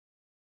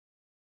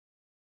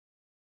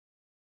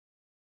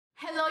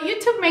Hello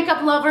YouTube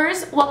makeup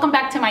lovers, welcome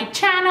back to my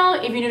channel.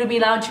 If you're new to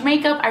Be Lounge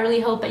Makeup, I really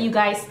hope that you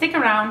guys stick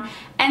around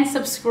and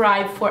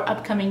subscribe for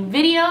upcoming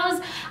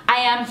videos. I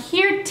am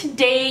here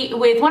today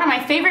with one of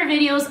my favorite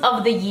videos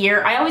of the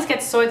year. I always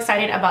get so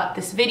excited about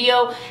this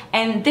video,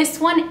 and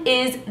this one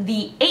is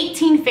the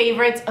 18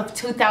 favorites of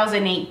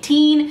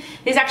 2018. This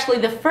is actually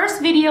the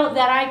first video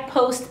that I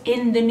post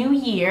in the new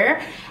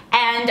year.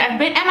 And I've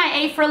been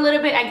MIA for a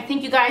little bit. I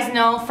think you guys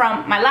know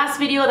from my last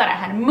video that I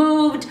had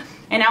moved,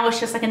 and I was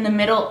just like in the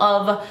middle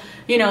of,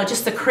 you know,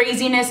 just the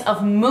craziness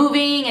of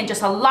moving and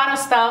just a lot of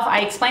stuff.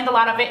 I explained a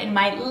lot of it in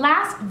my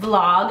last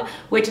vlog,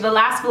 which the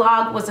last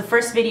vlog was the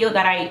first video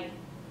that I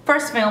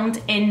first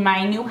filmed in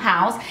my new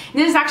house. And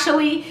this is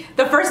actually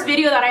the first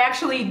video that I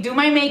actually do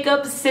my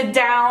makeup, sit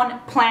down,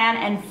 plan,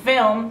 and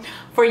film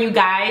for you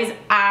guys.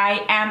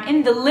 I am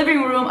in the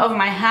living room of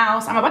my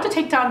house. I'm about to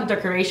take down the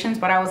decorations,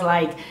 but I was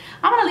like,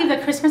 I'm gonna leave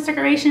the Christmas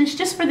decorations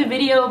just for the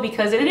video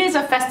because it is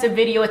a festive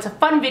video, it's a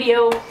fun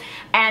video,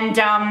 and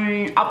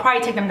I'll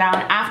probably take them down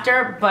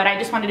after, but I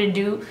just wanted to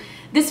do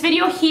this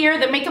video here.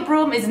 The makeup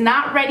room is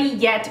not ready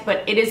yet,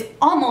 but it is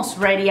almost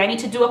ready. I need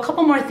to do a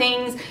couple more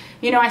things.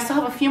 You know, I still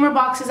have a few more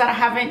boxes that I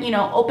haven't, you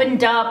know,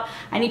 opened up.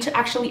 I need to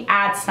actually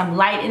add some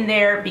light in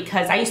there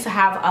because I used to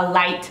have a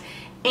light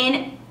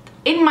in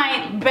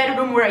my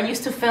bedroom where I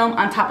used to film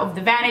on top of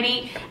the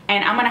vanity,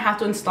 and I'm gonna have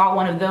to install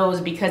one of those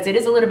because it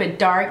is a little bit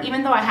dark,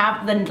 even though I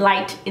have the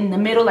light in the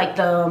middle, like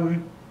the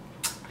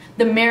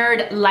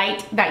mirrored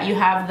light that you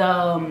have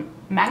the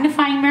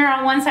magnifying mirror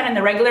on one side and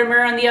the regular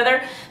mirror on the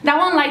other. That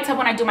one lights up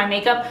when I do my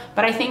makeup,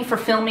 but I think for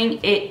filming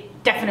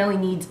it definitely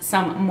needs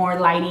some more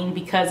lighting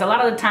because a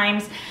lot of the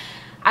times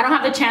I don't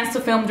have the chance to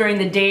film during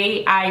the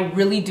day. I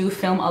really do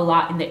film a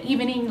lot in the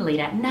evening, late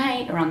at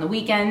night, around the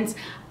weekends.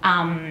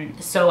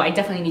 So I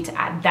definitely need to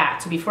add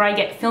that. So before I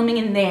get filming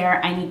in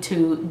there, I need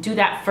to do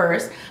that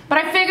first. But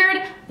I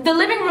figured the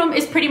living room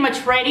is pretty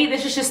much ready.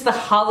 This is just the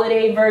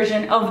holiday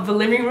version of the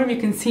living room. You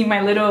can see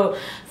my little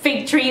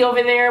fake tree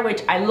over there,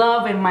 which I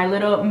love, and my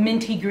little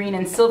minty green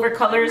and silver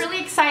colors. I'm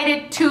really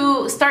excited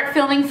to start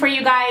filming for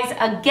you guys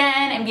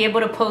again and be able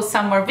to post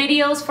some more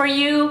videos for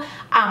you.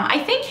 I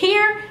think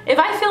here, if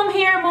I film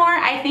here more,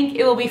 I think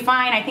it will be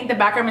fine. I think the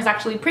background is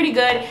actually pretty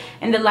good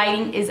and the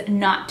lighting is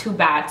not too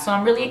bad. So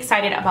I'm really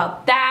excited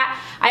about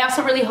that. I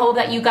also really hope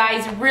that you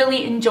guys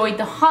really enjoyed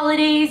the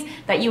holidays,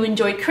 that you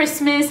enjoyed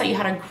Christmas, that you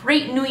had a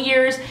great New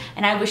Year's,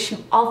 and I wish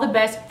you all the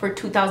best for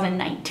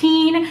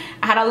 2019.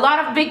 I had a lot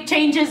of big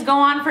changes go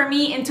on for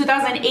me in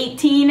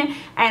 2018, and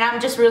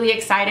I'm just really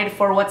excited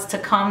for what's to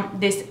come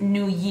this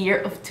new year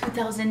of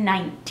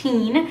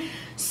 2019.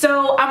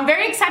 So I'm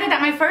very excited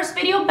that my first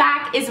video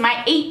back is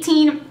my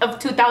 18 of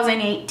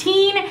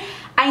 2018.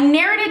 I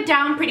narrowed it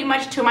down pretty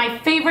much to my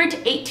favorite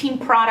 18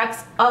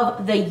 products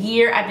of the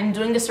year. I've been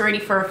doing this already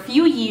for a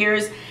few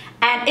years,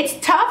 and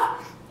it's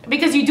tough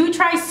because you do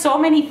try so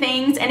many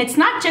things, and it's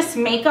not just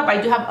makeup.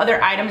 I do have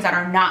other items that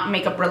are not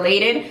makeup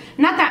related.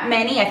 Not that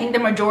many. I think the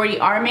majority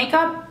are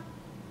makeup,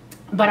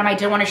 but I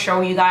did want to show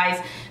you guys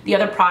the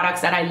other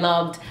products that I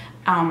loved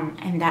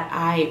and that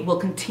I will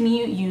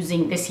continue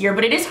using this year.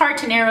 But it is hard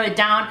to narrow it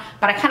down,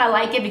 but I kind of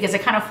like it because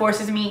it kind of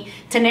forces me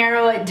to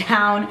narrow it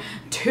down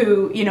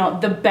to, you know,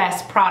 the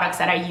best products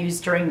that I use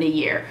during the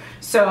year.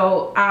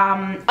 So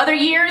other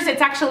years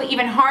it's actually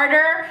even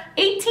harder.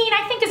 18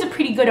 I think is a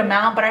pretty good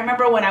amount, but I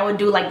remember when I would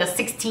do like the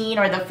 16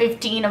 or the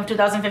 15 of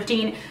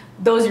 2015,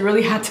 those you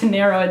really had to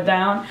narrow it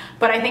down.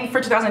 But I think for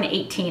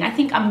 2018, I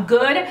think I'm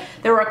good.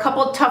 There were a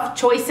couple tough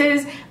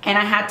choices and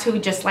I had to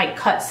just like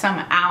cut some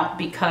out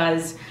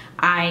because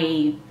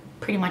I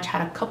pretty much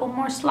had a couple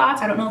more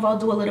slots. I don't know if I'll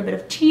do a little bit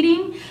of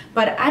cheating,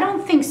 but I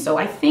don't think so.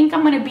 I think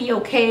I'm gonna be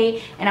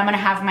okay, and I'm gonna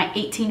have my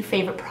 18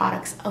 favorite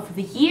products of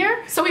the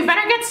year. So we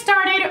better get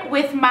started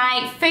with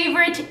my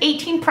favorite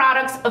 18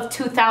 products of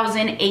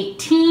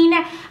 2018.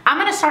 I'm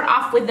gonna start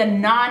off with the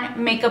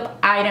non-makeup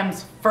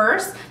items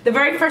first. The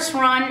very first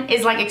one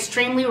is like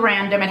extremely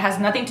random. It has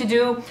nothing to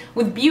do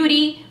with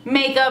beauty,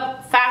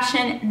 makeup,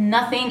 fashion,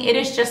 nothing. It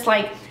is just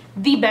like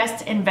the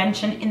best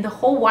invention in the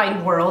whole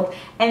wide world,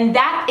 and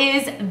that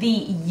is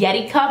the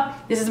YETI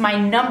cup. This is my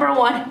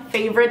 #1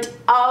 favorite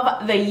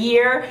of the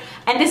year,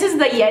 and this is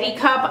the YETI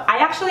cup. I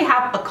actually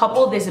have a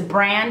couple. This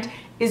brand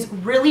is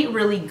really,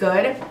 really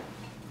good,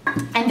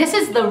 and this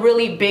is the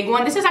really big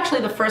one. This is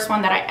actually the first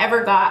one that I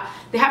ever got.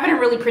 They have it in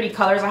really pretty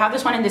colors. I have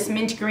this one in this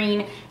mint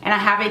green, and I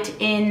have it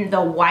in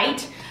the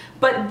white.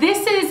 But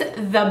this is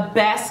the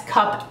best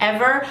cup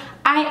ever.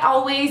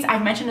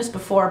 I've mentioned this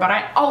before, but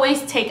I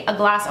always take a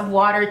glass of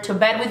water to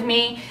bed with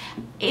me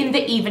in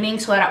the evening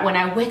so that when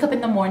I wake up in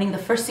the morning, the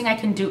first thing I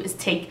can do is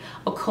take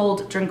a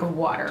cold drink of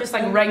water. Just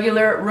like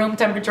regular room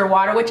temperature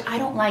water, which I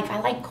don't like. I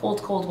like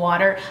cold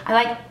water. I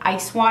like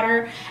ice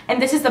water.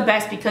 And this is the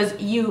best because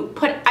you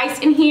put ice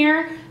in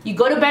here, you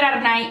go to bed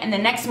at night, and the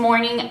next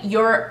morning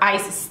your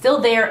ice is still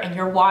there and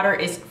your water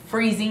is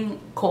freezing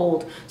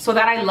cold. So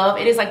that I love.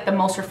 It is like the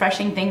most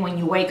refreshing thing when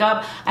you wake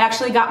up. I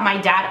actually got my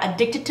dad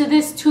addicted to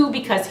this too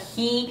because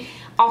he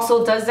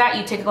also does that.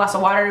 You take a glass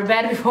of water to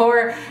bed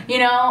before, you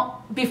know,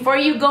 before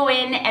you go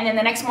in, and then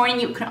the next morning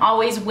you can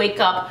always wake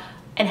up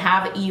and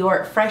have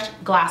your fresh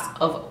glass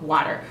of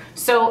water.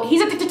 So he's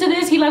addicted to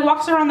this. He like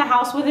walks around the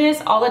house with this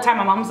all the time.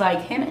 My mom's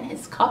like, him and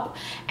his cup,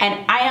 and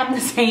I am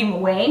the same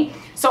way.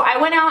 So I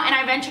went out and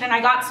I ventured and I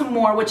got some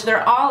more, which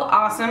they're all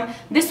awesome.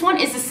 This one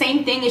is the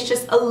same thing. It's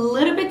just a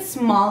little bit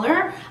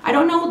smaller. I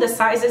don't know the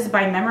sizes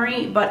by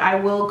memory, but I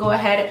will go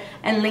ahead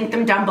and link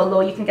them down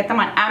below. You can get them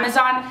on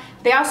Amazon.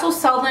 They also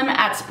sell them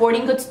at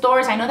sporting goods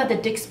stores. I know that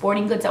the Dick's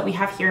Sporting Goods that we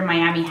have here in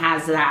Miami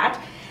has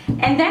that.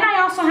 And then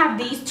I also have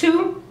these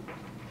two,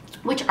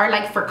 which are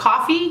like for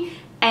coffee,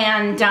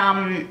 and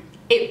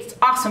it's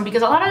awesome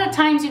because a lot of the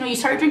times, you know, you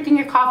start drinking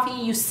your coffee,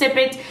 you sip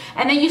it,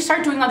 and then you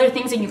start doing other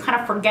things and you kind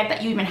of forget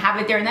that you even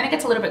have it there, and then it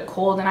gets a little bit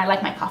cold, and I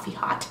like my coffee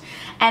hot.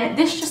 And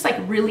this just like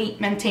really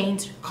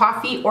maintains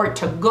coffee or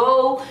to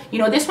go. You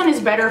know, this one is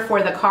better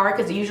for the car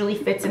because it usually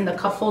fits in the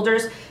cup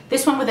holders.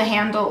 This one with a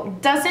handle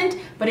doesn't,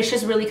 but it's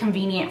just really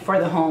convenient for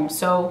the home.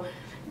 So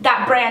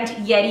that brand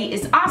YETI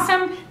is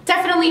awesome.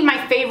 Definitely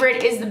my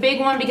favorite is the big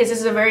one because this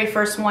is the very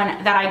first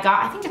one that I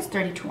got. I think it's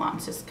 32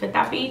 ounces. Could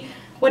that be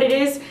what it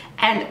is?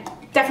 And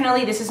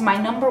definitely this is my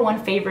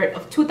 #1 favorite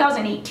of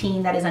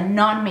 2018. That is a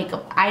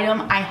non-makeup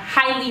item. I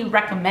highly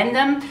recommend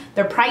them.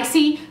 They're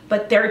pricey,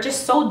 but they're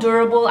just so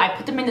durable. I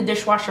put them in the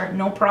dishwasher,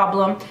 no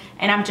problem,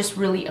 and I'm just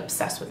really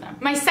obsessed with them.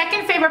 My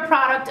second favorite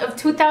product of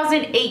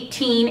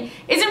 2018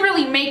 isn't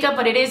really makeup,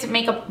 but it is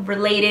makeup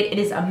related. It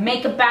is a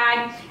makeup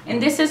bag,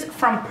 and this is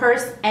from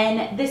Purse,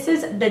 and this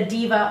is the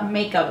Diva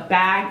makeup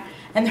bag.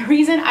 And the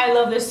reason I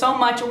love this so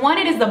much, one,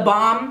 it is the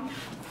bomb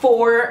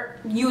for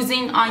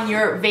using on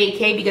your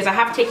vacay because I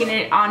have taken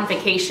it on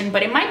vacation,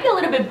 but it might be a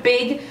little bit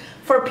big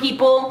for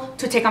people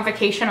to take on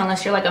vacation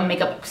unless you're like a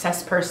makeup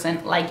obsessed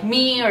person like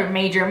me, or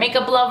major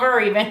makeup lover,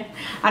 or even,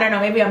 I don't know,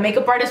 maybe a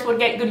makeup artist would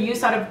get good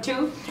use out of it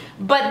too.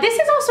 But this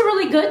is also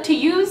really good to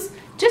use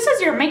just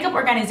as your makeup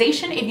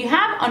organization if you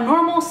have a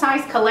normal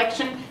size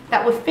collection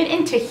that would fit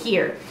into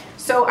here.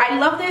 So I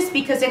love this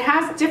because it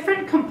has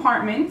different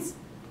compartments.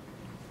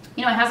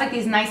 You know, it has like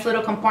these nice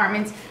little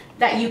compartments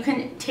that you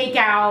can take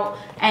out,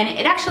 and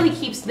it actually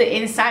keeps the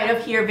inside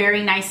of here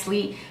very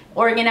nicely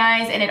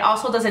organized, and it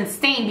also doesn't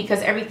stain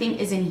because everything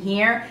is in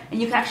here and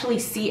you can actually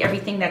see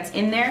everything that's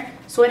in there.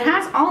 So it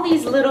has all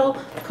these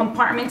little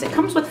compartments. It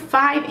comes with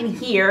 5 in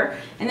here,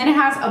 and then it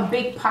has a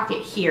big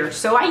pocket here.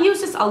 So I use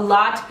this a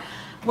lot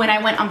when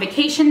I went on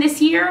vacation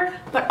this year,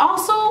 but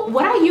also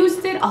what I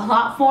used it a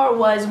lot for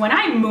was when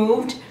I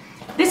moved.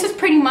 This is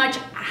pretty much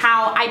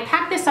how I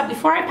packed this up.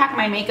 Before I packed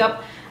my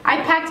makeup, I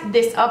packed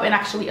this up in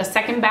actually a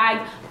second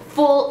bag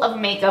full of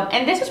makeup,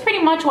 and this is pretty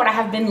much what I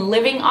have been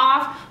living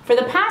off for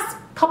the past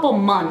couple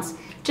months,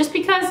 just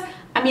because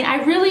I mean,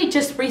 I really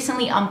just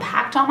recently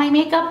unpacked all my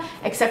makeup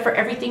except for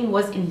everything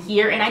was in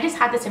here, and I just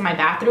had this in my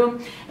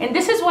bathroom, and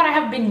this is what I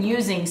have been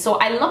using. So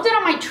I loved it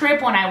on my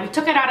trip when I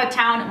took it out of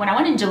town. When I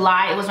went in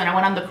July, it was when I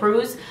went on the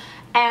cruise,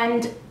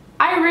 and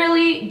I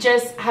really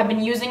just have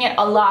been using it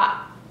a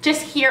lot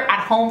just here at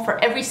home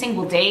for every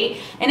single day,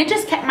 and it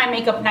just kept my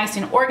makeup nice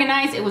and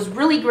organized. It was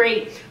really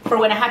great for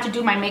when I had to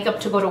do my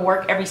makeup to go to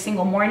work every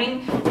single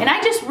morning, and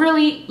I just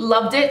really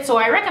loved it. So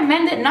I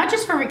recommend it not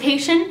just for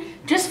vacation,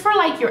 just for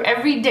like your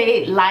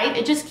everyday life.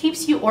 It just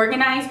keeps you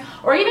organized,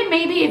 or even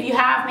maybe if you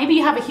have, maybe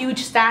you have a huge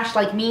stash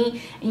like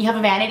me and you have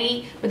a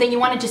vanity, but then you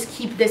want to just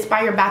keep this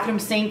by your bathroom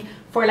sink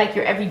for like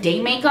your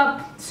everyday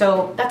makeup.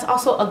 So that's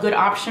also a good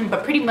option,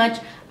 but pretty much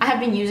I have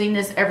been using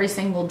this every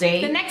single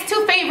day. The next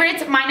two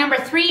favorites, my number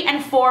 3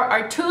 and 4,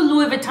 are 2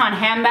 Louis Vuitton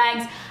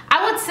handbags.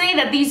 I would say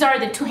that these are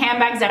the 2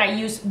 handbags that I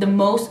use the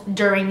most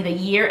during the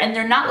year, and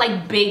they're not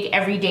like big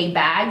everyday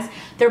bags.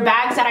 They're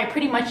bags that I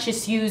pretty much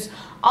just use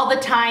all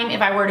the time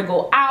if I were to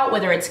go out,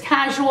 whether it's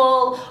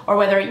casual or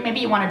whether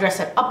maybe you want to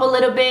dress it up a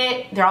little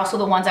bit. They're also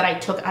the ones that I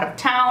took out of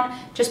town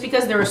just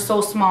because they were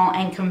so small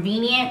and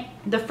convenient.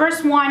 The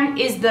first one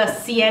is the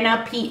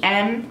Siena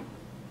PM,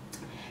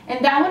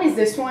 and that one is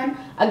this one.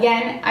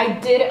 Again, I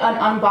did an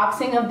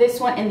unboxing of this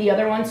one and the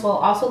other one, so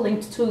I'll also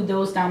link to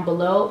those down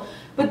below.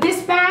 But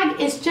this bag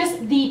is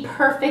just the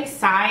perfect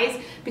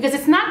size because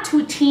it's not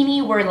too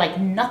teeny where like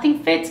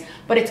nothing fits,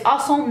 but it's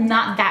also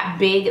not that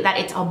big that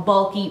it's a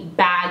bulky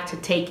bag to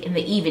take in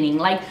the evening.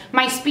 Like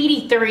my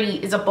Speedy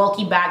 30 is a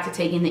bulky bag to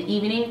take in the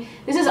evening.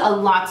 This is a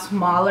lot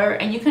smaller,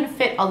 and you can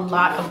fit a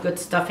lot of good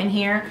stuff in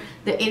here.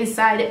 The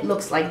inside, it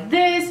looks like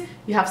this.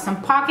 You have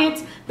some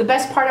pockets. The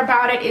best part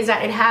about it is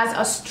that it has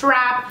a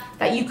strap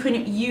that you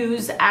can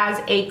use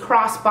as a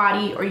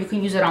crossbody, or you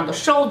can use it on the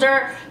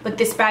shoulder. But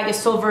this bag is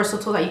so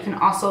versatile that you can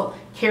also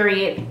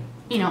carry it,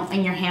 you know,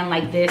 in your hand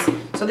like this.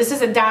 So this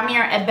is a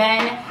Damier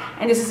Ebene,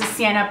 and this is a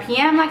Siena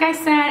PM, like I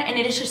said, and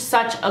it is just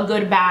such a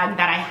good bag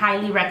that I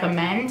highly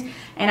recommend.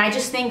 And I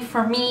just think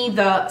for me,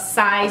 the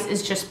size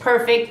is just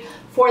perfect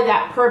for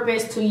that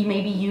purpose to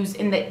maybe use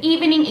in the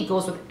evening. It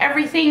goes with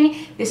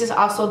everything. This is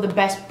also the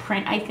best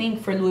print, I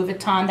think, for Louis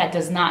Vuitton that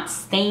does not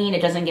stain.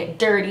 It doesn't get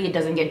dirty. It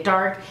doesn't get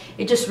dark.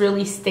 It just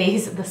really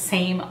stays the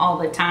same all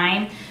the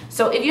time.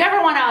 So if you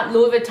ever want a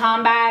Louis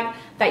Vuitton bag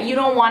that you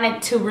don't want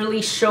it to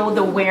really show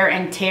the wear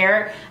and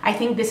tear, I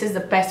think this is the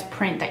best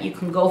print that you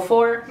can go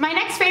for. My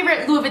next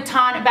favorite Louis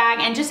Vuitton bag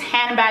and just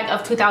handbag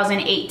of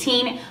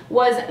 2018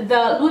 was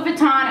the Louis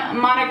Vuitton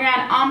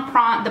Monogram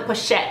Empreinte, the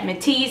Pochette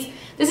Metis.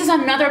 This is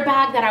another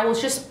bag that I will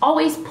just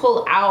always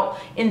pull out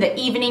in the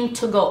evening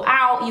to go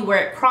out. You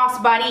wear it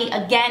crossbody.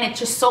 Again, it's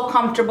just so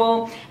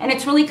comfortable and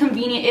it's really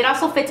convenient. It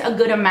also fits a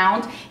good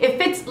amount. It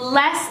fits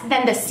less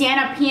than the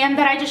Siena PM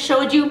that I just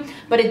showed you,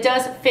 but it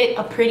does fit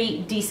a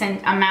pretty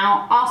decent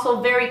amount.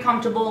 Also very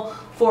comfortable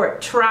for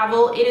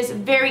travel. It is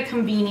very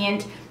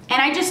convenient.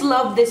 And I just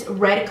love this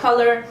red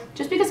color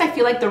just because I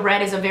feel like the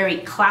red is a very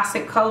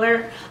classic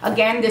color.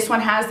 Again, this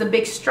one has the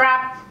big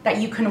strap that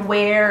you can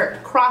wear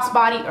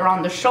crossbody or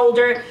on the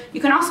shoulder. You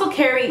can also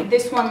carry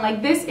this one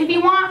like this if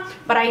you want,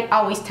 but I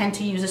always tend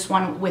to use this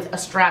one with a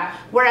strap.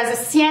 Whereas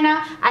a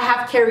Siena, I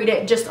have carried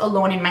it just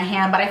alone in my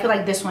hand, but I feel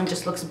like this one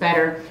just looks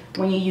better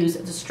when you use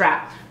the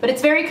strap. But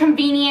it's very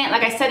convenient.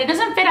 Like I said, it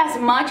doesn't fit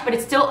as much, but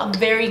it's still a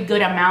very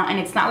good amount, and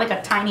it's not like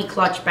a tiny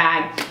clutch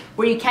bag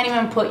where you can't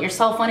even put your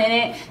cell phone in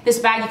it. This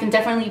bag, you can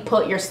definitely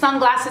put your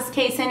sunglasses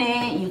case in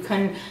it. You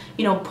can,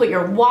 you know, put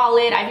your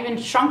wallet. I've even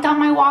shrunk down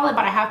my wallet,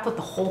 but I have put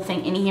the whole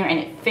thing in here and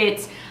it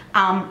fits.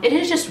 It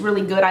is just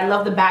really good. I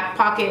love the back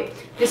pocket.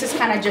 This is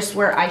kind of just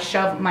where I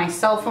shove my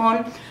cell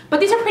phone. But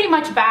these are pretty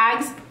much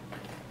bags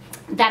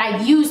that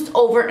I used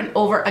over and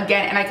over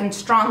again, and I can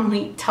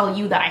strongly tell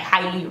you that I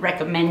highly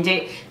recommend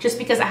it just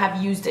because I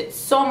have used it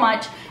so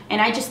much,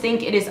 and I just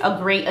think it is a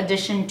great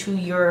addition to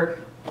your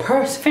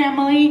purse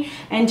family.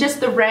 And just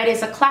the red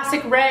is a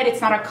classic red. It's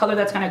not a color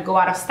that's gonna go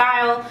out of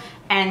style,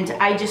 and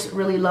I just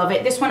really love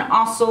it. This one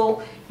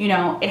also, you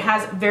know, it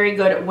has very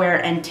good wear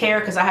and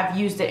tear because I have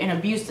used it and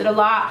abused it a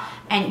lot,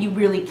 and you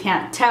really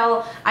can't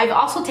tell. I've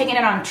also taken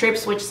it on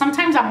trips, which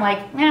sometimes I'm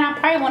like, man, I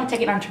probably won't take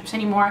it on trips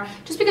anymore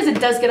just because it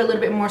does get a little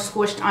bit more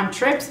squished on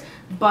trips,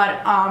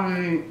 but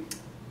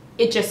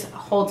it just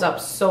holds up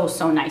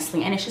so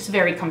nicely, and it's just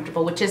very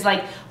comfortable, which is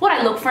like what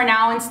I look for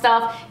now and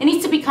stuff. It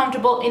needs to be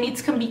comfortable, it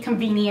needs to be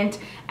convenient,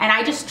 and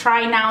I just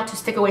try now to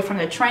stick away from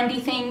the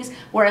trendy things,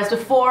 whereas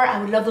before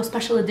I would love those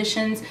special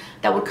editions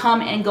that would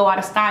come and go out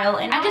of style,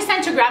 and I just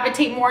tend to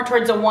gravitate more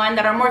towards the one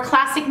that are more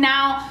classic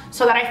now,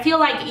 so that I feel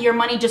like your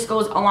money just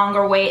goes a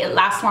longer way, it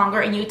lasts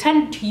longer, and you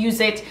tend to use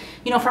it,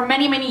 you know, for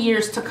many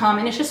years to come,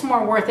 and it's just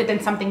more worth it than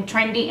something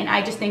trendy. And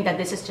I just think that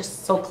this is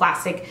just so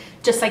classic,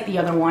 just like the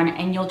other one,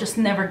 and you'll just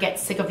never get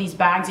sick of these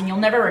bags, and you'll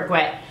never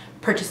regret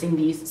purchasing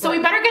these. So we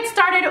better get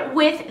started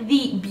with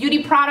the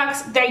beauty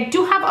products. They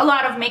do have a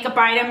lot of makeup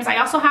items. I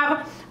also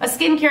have a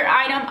skincare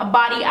item, a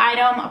body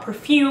item, a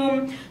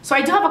perfume. So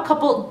I do have a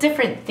couple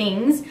different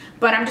things,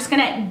 but I'm just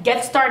gonna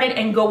get started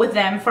and go with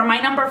them. For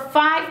my number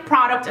 5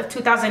 product of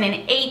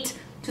 2018,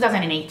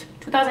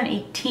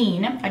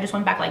 I just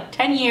went back like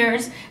 10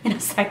 years in a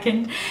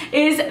second,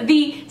 is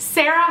the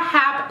Sara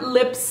Happ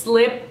Lip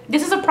Slip.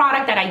 This is a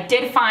product that I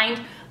did find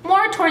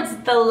more towards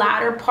the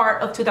latter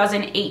part of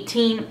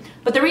 2018,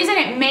 but the reason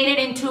it made it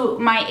into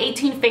my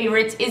 18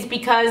 favorites is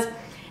because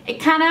it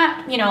kind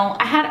of, you know,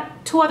 I had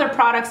 2 other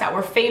products that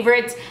were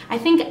favorites. I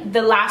think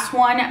the last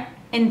one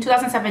in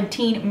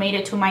 2017 made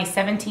it to my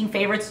 17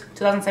 favorites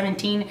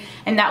 2017,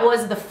 and that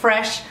was the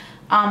Fresh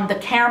the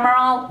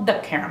caramel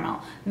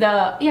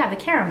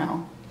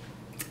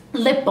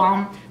lip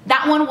balm.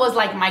 That one was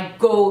like my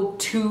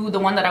go-to, the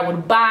one that I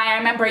would buy. I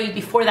remember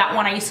before that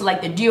one I used to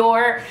like the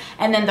Dior,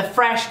 and then the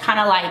Fresh kind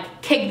of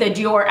like kicked the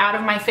Dior out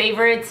of my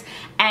favorites,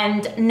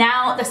 and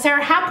now the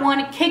Sara Happ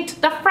one kicked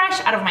the Fresh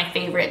out of my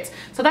favorites.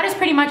 So that is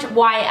pretty much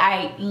why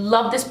I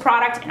love this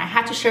product, and I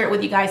had to share it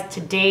with you guys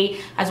today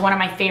as one of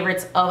my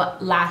favorites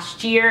of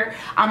last year.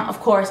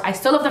 Of course, I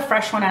still love the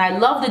Fresh one and I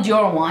love the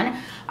Dior one.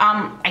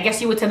 I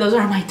guess you would say those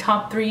are my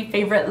top 3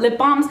 favorite lip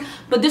balms,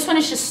 but this one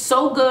is just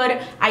so good.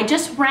 I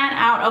just ran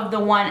out of the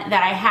one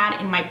that I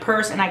had in my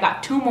purse, and I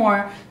got 2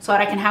 more so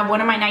that I can have one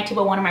in my night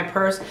table, one in my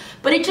purse.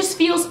 But it just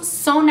feels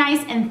so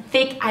nice and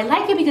thick. I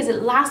like it because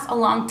it lasts a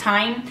long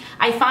time.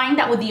 I find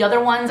that with the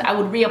other ones, I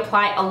would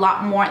reapply a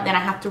lot more than I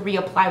have to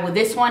reapply with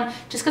this one,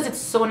 just because it's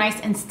so nice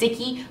and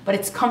sticky, but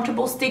it's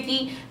comfortable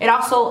sticky. It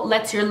also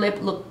lets your lip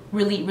look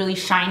really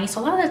shiny.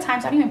 So a lot of the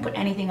times I don't even put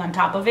anything on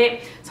top of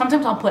it.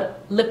 Sometimes I'll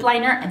put lip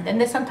liner and then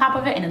this on top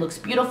of it, and it looks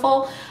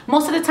beautiful.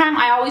 Most of the time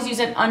I always use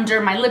it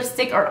under my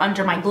lipstick or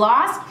under my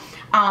gloss,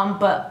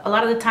 but a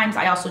lot of the times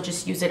I also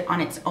just use it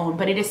on its own.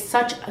 But it is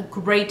such a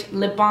great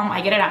lip balm.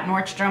 I get it at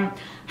Nordstrom.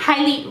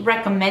 Highly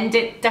recommend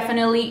it.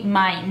 Definitely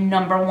my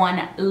number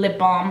 1 lip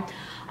balm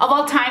of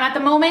all time at the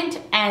moment,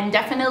 and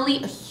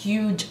definitely a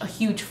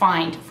huge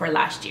find for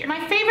last year. My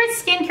favorite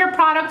skincare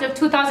product of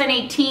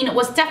 2018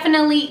 was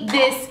definitely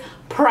this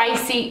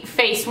pricey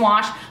face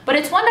wash, but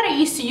it's one that I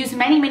used to use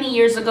many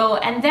years ago,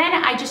 and then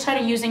I just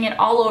started using it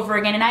all over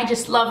again, and I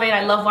just love it.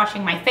 I love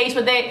washing my face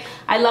with it.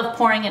 I love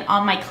pouring it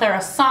on my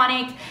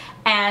Clarisonic,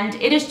 and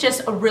it is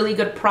just a really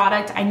good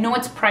product. I know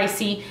it's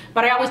pricey,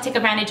 but I always take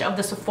advantage of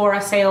the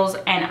Sephora sales,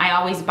 and I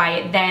always buy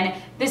it then.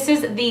 This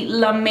is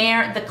the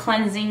Mer The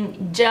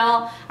Cleansing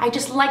Gel. I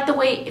just like the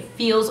way it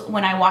feels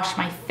when I wash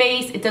my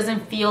face. It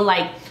doesn't feel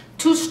like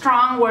too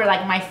strong where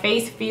like my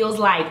face feels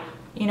like,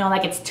 you know,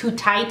 like it's too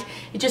tight.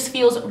 It just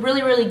feels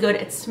really, really good.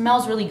 It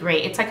smells really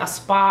great. It's like a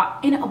spa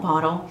in a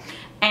bottle,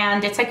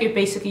 and it's like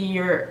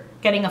you're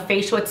getting a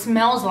facial. It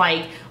smells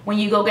like when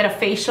you go get a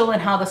facial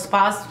and how the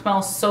spa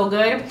smells so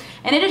good.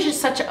 And it is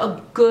just such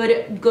a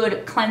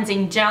good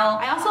cleansing gel.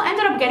 I also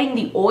ended up getting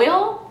the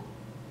oil,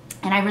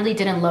 and I really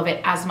didn't love it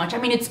as much. I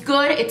mean, it's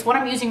good. It's what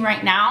I'm using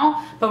right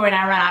now, but when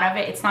I run out of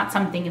it, it's not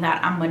something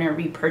that I'm gonna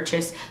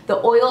repurchase. The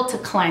oil to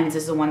cleanse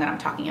is the one that I'm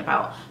talking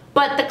about.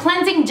 But the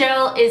cleansing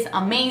gel is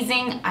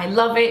amazing. I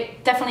love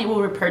it. Definitely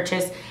will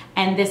repurchase.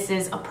 And this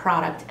is a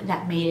product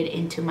that made it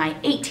into my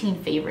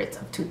 18 favorites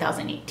of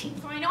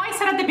 2018. So I know I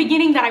said at the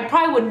beginning that I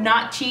probably would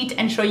not cheat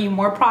and show you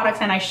more products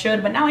than I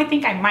should, but now I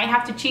think I might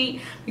have to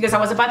cheat because I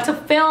was about to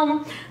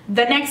film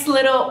the next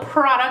little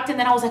product, and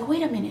then I was like,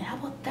 wait a minute, how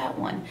about that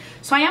one?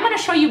 So I am gonna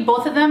show you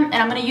both of them, and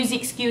I'm gonna use the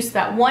excuse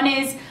that one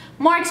is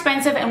more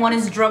expensive and one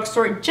is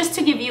drugstore, just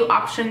to give you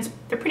options.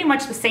 They're pretty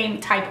much the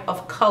same type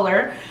of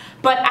color.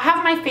 But I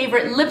have my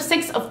favorite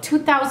lipsticks of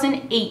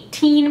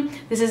 2018.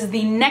 This is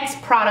the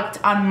next product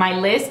on my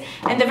list.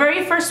 And the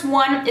very first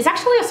one is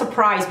actually a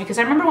surprise because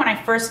I remember when I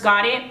first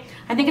got it,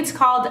 I think it's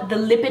called the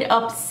Lip It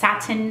Up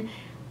Satin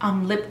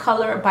Lip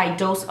Color by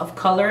Dose of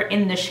Color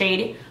in the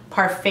shade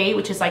Parfait,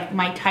 which is like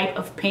my type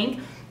of pink.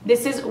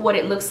 This is what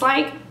it looks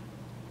like.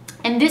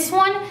 And this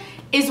one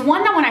is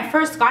one that when I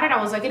first got it, I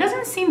was like, it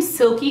doesn't seem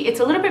silky. It's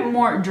a little bit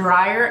more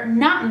drier,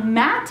 not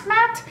matte,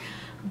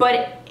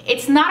 but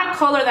it's not a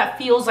color that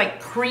feels like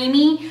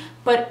creamy,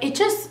 but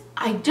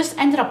I just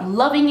ended up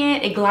loving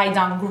it. It glides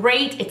on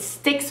great. It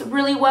sticks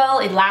really well.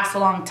 It lasts a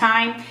long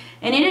time.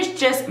 And it is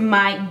just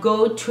my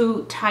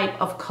go-to type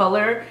of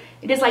color.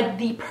 It is like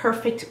the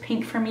perfect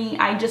pink for me.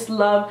 I just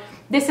love,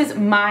 this is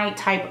my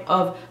type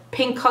of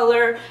pink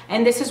color.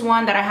 And this is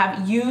one that I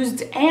have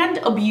used and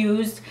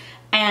abused,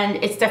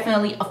 and it's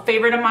definitely a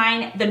favorite of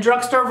mine. The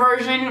drugstore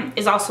version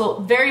is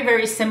also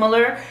very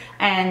similar,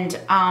 and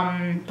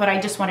but I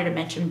just wanted to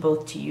mention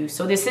both to you.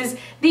 So this is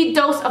the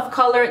Dose of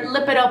Color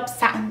Lip It Up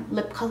Satin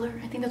Lip Color.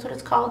 I think that's what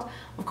it's called.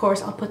 Of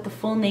course, I'll put the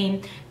full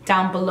name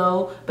down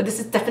below, but this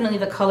is definitely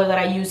the color that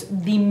I use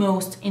the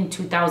most in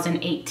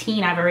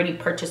 2018. I've already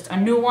purchased a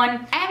new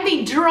one. And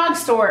the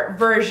drugstore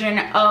version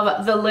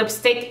of the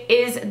lipstick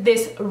is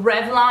this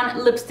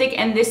Revlon lipstick,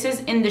 and this is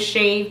in the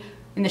shade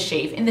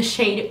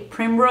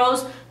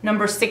Primrose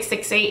number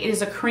 668. It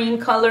is a cream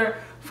color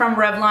from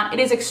Revlon. It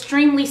is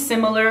extremely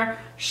similar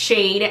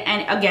shade,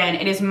 and again,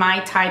 it is my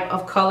type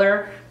of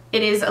color.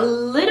 It is a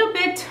little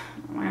bit,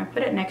 I'm gonna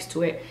put it next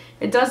to it.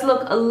 It does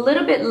look a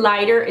little bit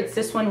lighter. It's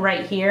this one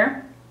right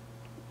here.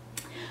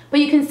 But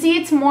you can see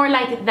it's more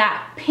like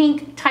that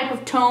pink type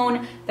of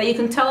tone that you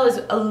can tell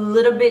is a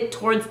little bit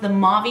towards the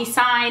mauve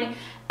side,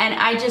 and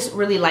I just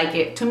really like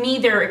it. To me,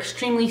 they're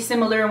extremely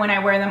similar when I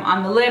wear them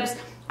on the lips.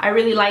 I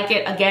really like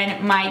it.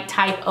 Again, my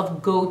type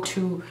of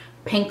go-to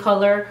pink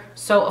color.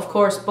 So of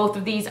course, both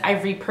of these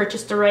I've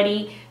repurchased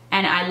already,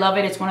 and I love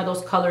it. It's one of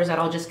those colors that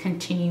I'll just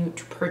continue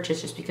to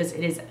purchase just because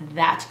it is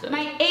that good.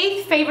 My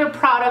 8th favorite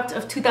product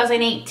of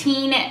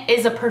 2018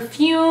 is a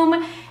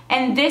perfume,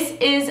 and this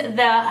is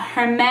the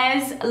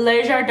Hermes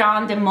Le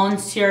Jardin de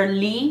Monsieur.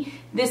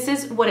 This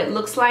is what it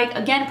looks like.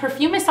 Again,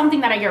 perfume is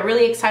something that I get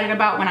really excited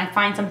about when I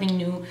find something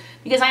new,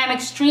 because I am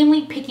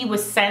extremely picky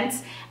with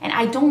scents, and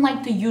I don't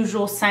like the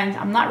usual scent.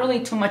 I'm not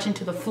really too much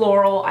into the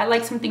floral. I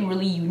like something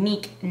really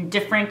unique and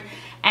different,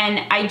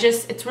 and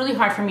it's really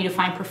hard for me to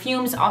find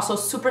perfumes. Also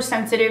super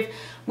sensitive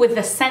with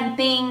the scent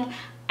thing,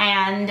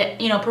 and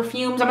you know,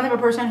 perfumes, I'm the type of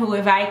person who,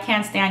 if I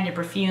can't stand your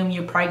perfume,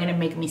 you're probably gonna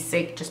make me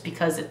sick, just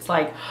because it's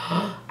like,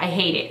 I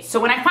hate it.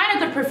 So when I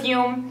find a good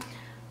perfume,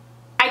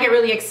 I get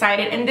really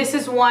excited, and this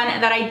is one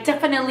that I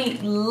definitely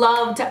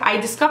loved. I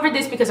discovered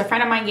this because a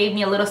friend of mine gave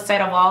me a little set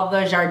of all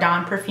the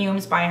Jardin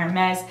perfumes by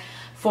Hermes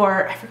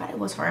for, I forgot it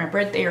was for my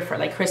birthday or for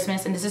like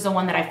Christmas, and this is the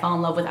one that I fell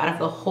in love with out of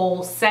the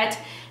whole set,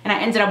 and I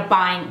ended up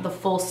buying the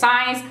full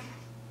size.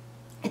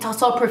 It's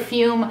also a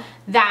perfume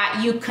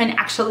that you can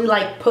actually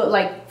like put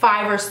like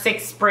 5 or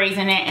 6 sprays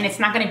in it, and it's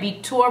not gonna be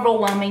too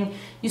overwhelming.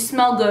 You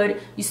smell good,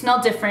 you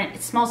smell different,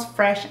 it smells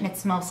fresh, and it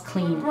smells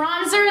clean.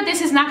 Bronzer,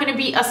 this is not gonna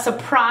be a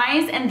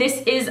surprise, and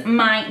this is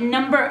my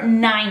number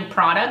 9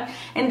 product,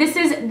 and this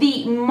is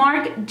the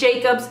Marc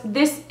Jacobs.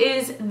 This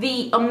is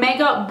the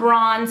Omega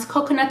Bronze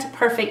Coconut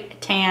Perfect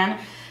Tan.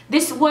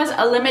 This was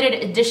a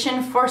limited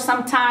edition for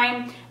some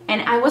time,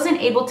 and I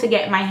wasn't able to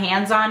get my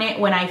hands on it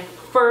when I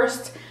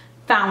first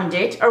found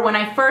it, or when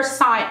I first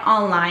saw it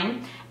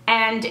online,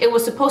 and it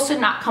was supposed to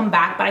not come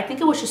back, but I think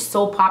it was just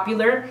so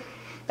popular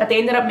that they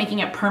ended up making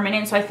it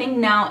permanent. So I think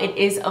now it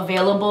is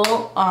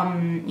available,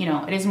 you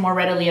know, it is more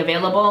readily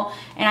available,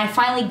 and I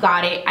finally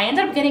got it. I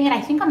ended up getting it, I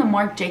think, on the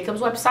Marc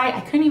Jacobs website. I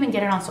couldn't even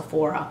get it on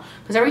Sephora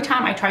because every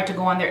time I tried to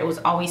go on there, it was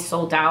always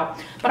sold out.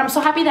 But I'm so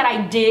happy that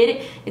I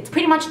did. It's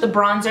pretty much the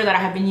bronzer that I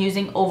have been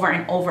using over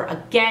and over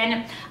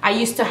again. I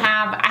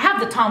have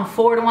the Tom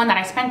Ford one that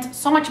I spent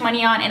so much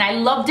money on, and I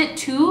loved it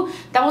too.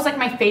 That was like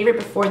my favorite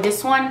before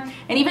this one.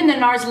 And even the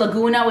NARS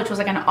Laguna, which was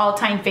like an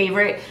all-time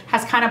favorite,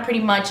 has kind of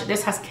pretty much,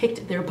 this has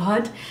kicked their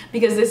earbud,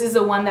 because this is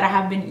the one that I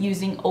have been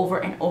using over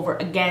and over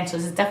again. So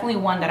this is definitely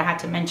one that I had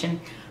to mention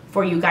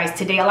for you guys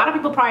today. A lot of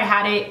people probably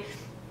had it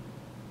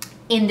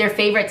in their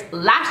favorites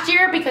last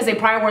year because they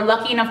probably were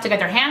lucky enough to get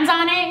their hands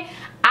on it.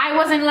 I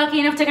wasn't lucky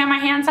enough to get my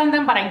hands on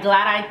them, but I'm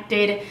glad I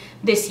did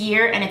this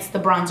year, and it's the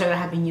bronzer that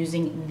I've been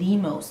using the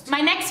most.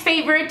 My next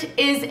favorite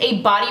is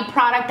a body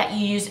product that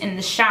you use in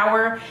the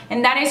shower,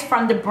 and that is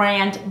from the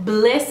brand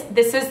Bliss.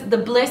 This is the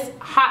Bliss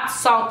Hot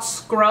Salt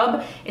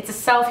Scrub. It's a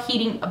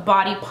self-heating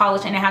body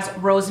polish, and it has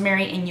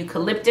rosemary and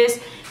eucalyptus.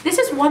 This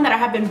is one that I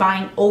have been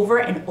buying over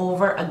and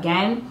over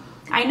again.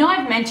 I know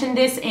I've mentioned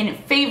this in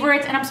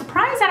favorites, and I'm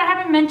surprised that I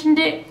haven't mentioned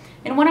it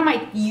in one of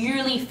my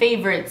yearly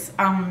favorites,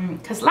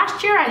 because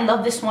last year I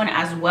loved this one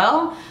as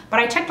well, but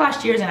I checked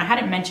last year's and I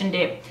hadn't mentioned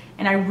it,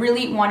 and I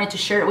really wanted to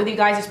share it with you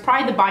guys. It's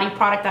probably the body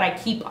product that I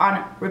keep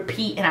on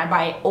repeat and I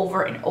buy it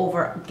over and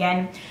over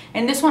again.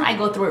 And this one I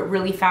go through it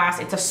really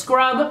fast. It's a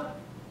scrub.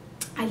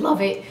 I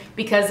love it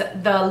because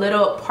the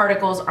little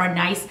particles are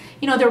nice.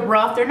 You know, they're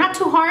rough, they're not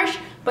too harsh,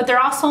 but they're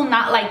also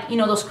not like, you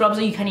know, those scrubs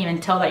that you can't even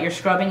tell that you're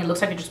scrubbing. It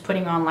looks like you're just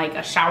putting on like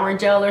a shower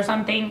gel or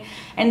something.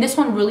 And this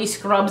one really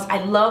scrubs.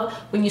 I love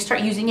when you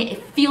start using it,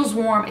 it feels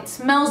warm, it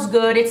smells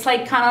good. It's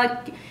like kind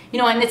of like, you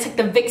know, and it's like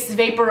the Vicks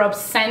Vapor Rub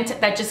scent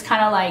that just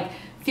kind of like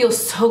feels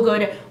so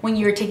good when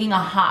you're taking a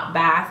hot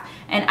bath.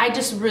 And I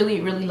just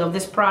really, really love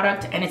this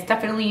product, and it's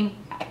definitely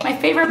my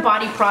favorite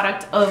body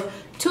product of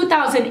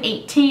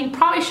 2018.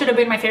 Probably should have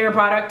been my favorite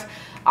product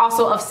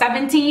also of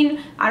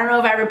 17. I don't know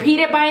if I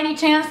repeated by any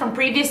chance from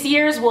previous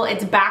years. Well,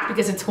 it's back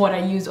because it's what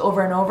I use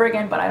over and over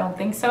again, but I don't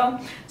think so.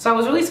 So I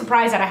was really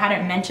surprised that I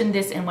hadn't mentioned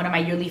this in one of my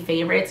yearly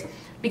favorites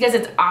because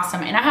it's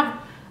awesome. And I have,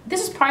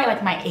 this is probably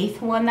like my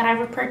 8th one that I've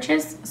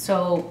repurchased.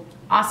 So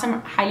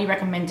awesome, highly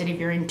recommended if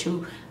you're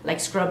into like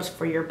scrubs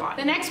for your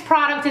body. The next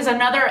product is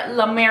another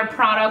La Mer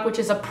product, which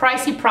is a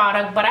pricey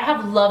product, but I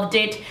have loved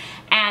it.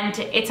 And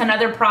it's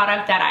another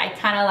product that I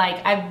kind of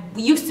like, I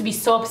used to be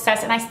so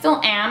obsessed, and I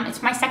still am.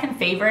 It's my second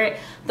favorite.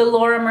 The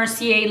Laura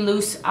Mercier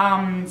Loose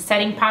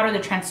setting powder, the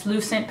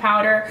translucent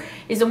powder,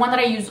 is the one that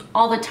I use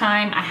all the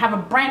time. I have a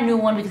brand new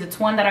one because it's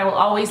one that I will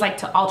always like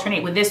to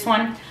alternate with this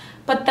one.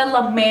 But the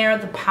La Mer,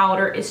 the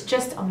powder, is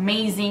just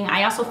amazing.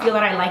 I also feel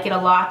that I like it a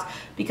lot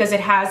because it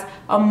has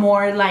a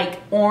more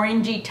like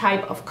orangey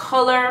type of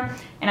color.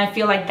 And I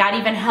feel like that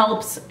even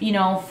helps, you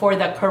know, for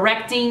the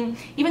correcting.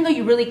 Even though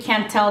you really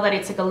can't tell that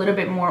it's like a little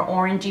bit more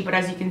orangey, but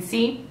as you can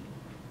see,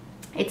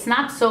 it's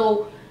not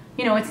so,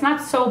 you know, it's not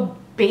so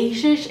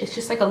beigeish. It's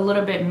just like a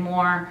little bit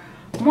more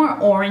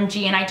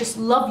orangey, and I just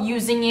love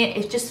using it.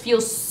 It just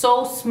feels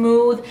so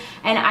smooth,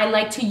 and I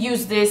like to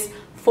use this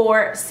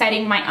for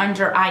setting my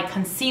under eye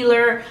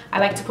concealer. I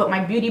like to put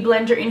my beauty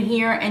blender in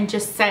here and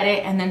just set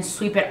it and then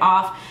sweep it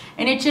off.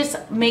 And it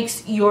just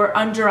makes your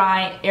under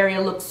eye area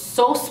look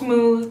so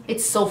smooth.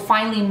 It's so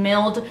finely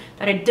milled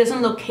that it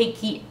doesn't look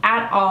cakey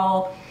at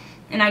all.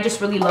 And I just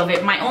really love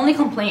it. My only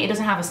complaint, it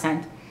doesn't have a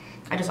scent.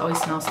 I just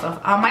always smell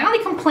stuff. My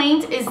only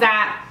complaint is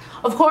that,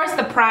 of course,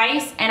 the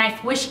price, and I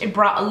wish it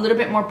brought a little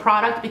bit more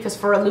product, because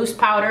for a loose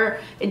powder,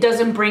 it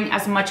doesn't bring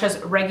as much as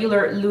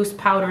regular loose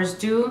powders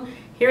do.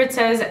 Here it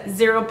says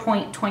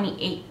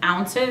 0.28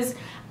 ounces.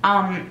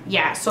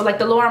 Yeah, so like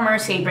the Laura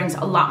Mercier brings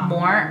a lot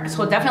more.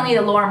 So definitely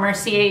the Laura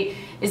Mercier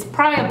is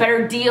probably a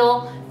better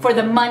deal for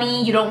the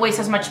money. You don't waste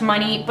as much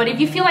money. But if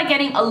you feel like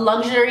getting a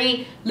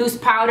luxury loose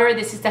powder,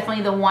 this is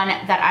definitely the one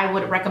that I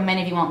would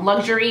recommend if you want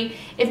luxury.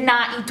 If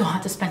not, you don't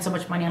have to spend so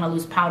much money on a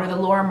loose powder. The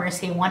Laura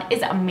Mercier one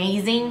is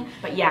amazing.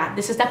 But yeah,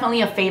 this is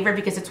definitely a favorite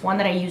because it's one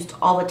that I used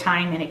all the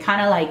time, and it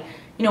kind of like,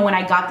 you know, when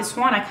I got this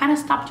one, I kind of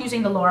stopped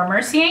using the Laura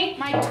Mercier.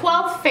 My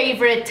 12th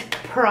favorite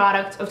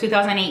product of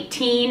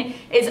 2018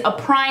 is a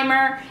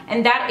primer,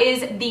 and that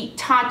is the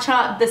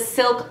Tatcha The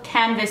Silk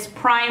Canvas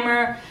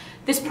Primer.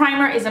 This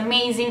primer is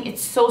amazing.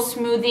 It's so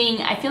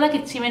smoothing. I feel like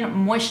it's even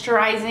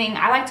moisturizing.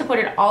 I like to put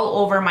it all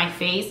over my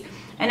face.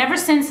 And ever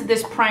since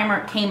this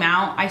primer came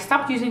out, I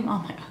stopped using all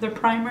my other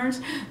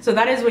primers. So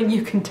that is when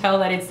you can tell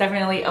that it's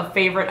definitely a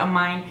favorite of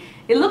mine.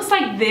 It looks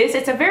like this.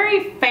 It's a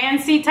very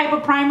fancy type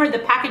of primer. The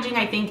packaging,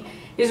 I think,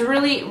 is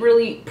really,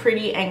 really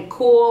pretty and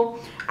cool.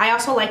 I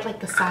also like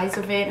the size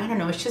of it. I don't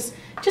know, it just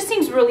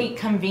seems really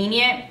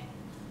convenient.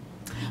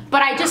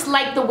 But I just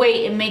like the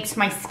way it makes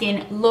my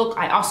skin look.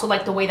 I also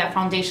like the way that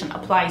foundation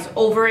applies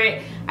over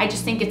it. I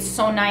just think it's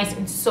so nice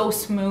and so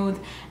smooth,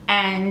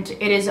 and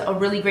it is a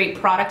really great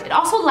product. It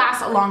also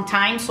lasts a long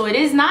time, so it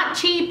is not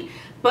cheap,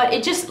 but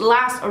it just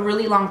lasts a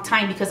really long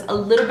time because a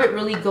little bit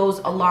really goes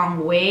a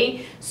long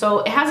way. So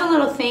it has a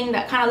little thing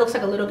that kind of looks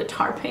like a little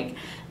guitar pick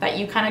that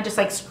you kind of just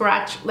like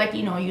scratch, like,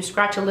 you know, you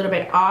scratch a little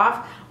bit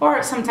off,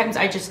 or sometimes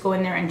I just go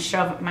in there and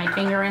shove my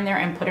finger in there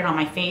and put it on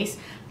my face.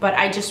 But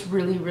I just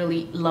really,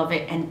 really love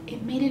it, and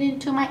it made it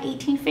into my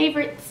 18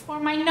 favorites. For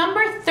my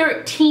number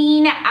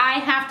 13, I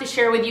have to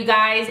share with you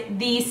guys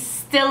these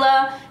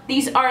Stila.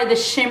 These are the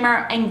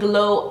Shimmer and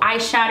Glow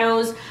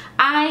eyeshadows.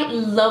 I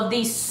love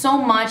these so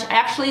much. I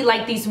actually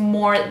like these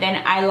more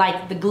than I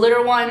like the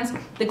glitter ones.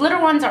 The glitter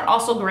ones are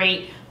also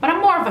great, but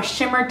I'm more of a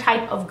shimmer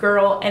type of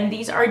girl, and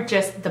these are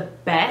just the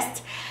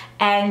best.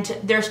 and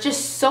they're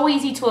just so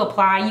easy to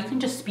apply. You can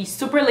just be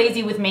super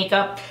lazy with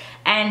makeup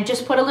and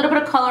just put a little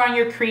bit of color on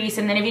your crease,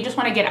 and then if you just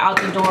want to get out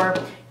the door,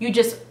 you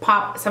just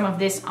pop some of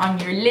this on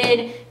your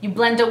lid. You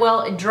blend it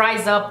well, it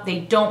dries up, they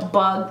don't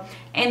bug,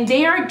 and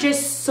they are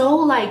just so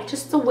like,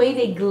 just the way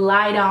they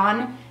glide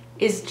on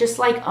is just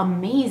like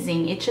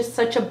amazing. It's just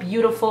such a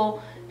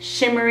beautiful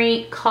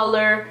shimmery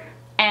color,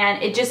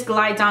 and it just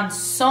glides on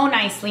so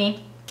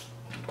nicely.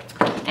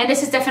 And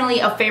this is definitely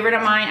a favorite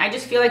of mine. I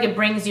just feel like it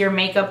brings your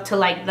makeup to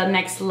like the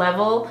next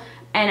level,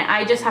 and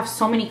I just have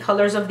so many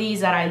colors of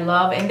these that I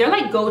love, and they're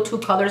like go-to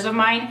colors of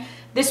mine.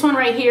 This one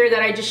right here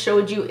that I just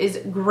showed you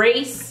is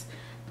Grace.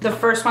 The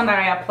first one that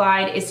I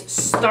applied is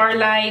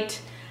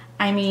Starlight.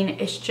 I mean,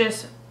 it's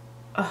just,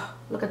 oh,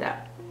 look at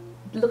that.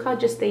 Look how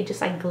just they just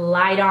like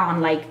glide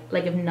on like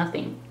if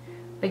nothing,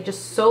 like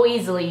just so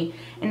easily.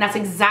 And that's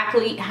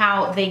exactly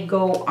how they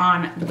go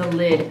on the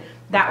lid.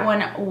 That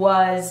one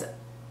was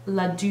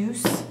La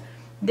Douce.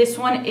 This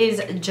one is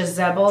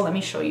Jezebel. Let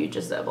me show you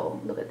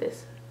Jezebel. Look at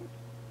this.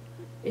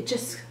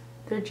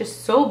 They're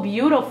just so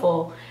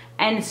beautiful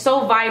and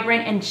so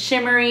vibrant and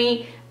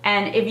shimmery.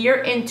 And if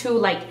you're into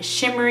like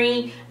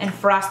shimmery and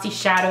frosty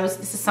shadows,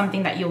 this is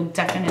something that you'll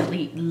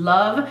definitely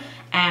love.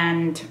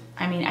 And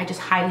I mean, I just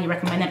highly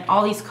recommend it.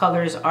 All these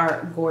colors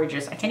are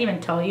gorgeous. I can't even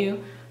tell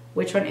you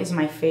which one is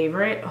my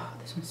favorite. Oh,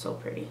 this one's so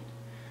pretty.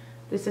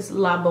 This is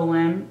La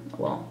Boheme.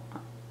 Well,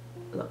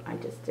 look, I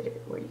just did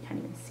it where you can't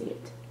even see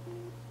it.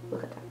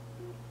 Look at that.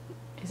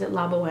 Is it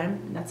La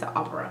Boheme? That's an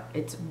opera.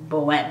 It's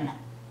Boheme.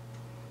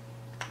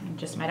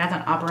 My dad's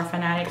an opera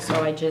fanatic,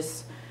 so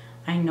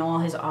I know all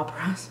his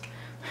operas.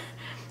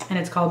 And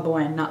it's called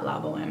Boheme, not La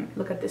Boheme.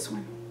 Look at this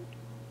one.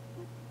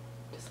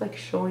 Just like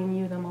showing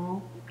you them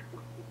all.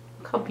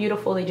 Look how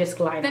beautiful they just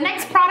glide. The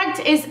next product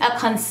is a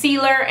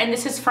concealer, and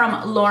this is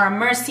from Laura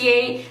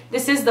Mercier.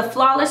 This is the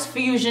Flawless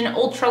Fusion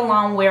Ultra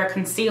Long Wear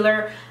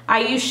Concealer.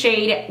 I use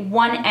shade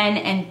 1N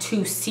and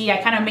 2C.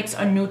 I kind of mix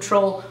a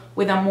neutral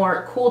with a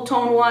more cool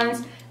tone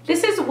ones.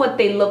 This is what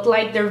they look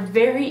like. They're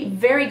very,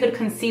 very good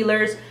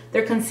concealers.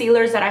 They're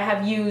concealers that I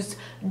have used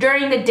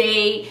during the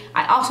day.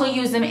 I also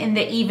use them in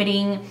the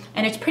evening,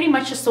 and it's pretty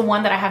much just the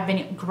one that I have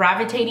been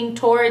gravitating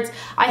towards.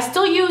 I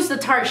still use the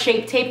Tarte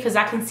Shape Tape because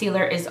that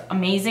concealer is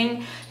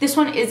amazing. This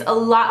one is a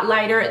lot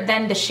lighter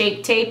than the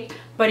Shape Tape,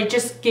 but it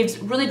just gives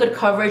really good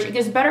coverage. It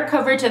gives better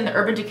coverage than the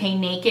Urban Decay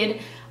Naked,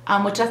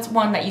 which that's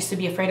one that used to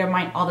be a favorite of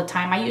mine all the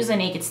time. I use the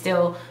Naked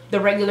still, the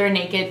regular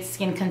Naked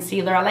Skin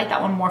Concealer. I like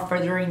that one more for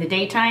during the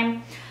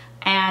daytime.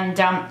 And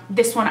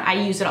this one, I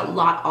use it a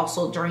lot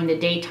also during the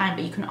daytime,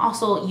 but you can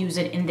also use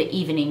it in the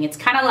evening. It's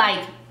kind of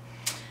like,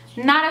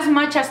 not as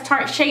much as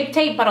Tarte Shape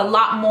Tape, but a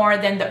lot more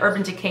than the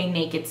Urban Decay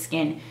Naked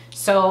Skin.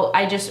 So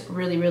I just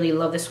really, really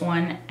love this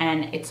one,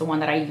 and it's the one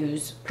that I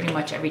use pretty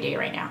much every day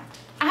right now.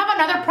 I have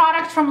another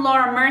product from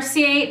Laura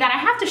Mercier that I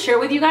have to share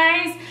with you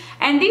guys.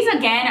 And these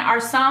again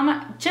are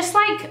some, just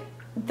like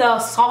the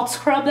salt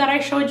scrub that I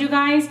showed you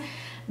guys.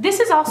 This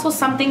is also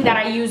something that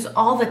I use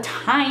all the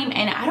time,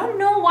 and I don't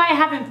know why I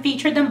haven't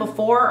featured them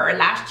before or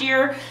last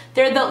year.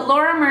 They're the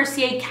Laura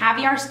Mercier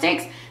Caviar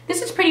Sticks.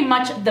 This is pretty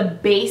much the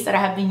base that I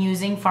have been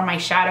using for my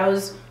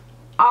shadows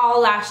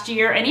all last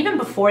year, and even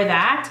before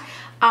that.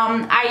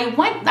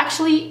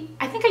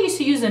 I think I used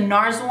to use the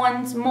NARS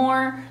ones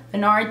more, the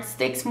NARS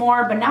sticks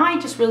more, but now I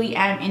just really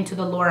am into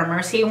the Laura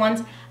Mercier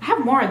ones. I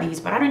have more of these,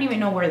 but I don't even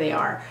know where they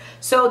are.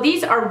 So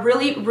these are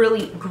really,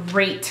 really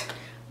great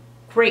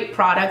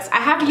products. I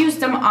have used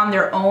them on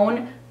their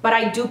own, but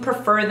I do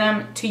prefer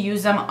them to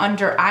use them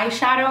under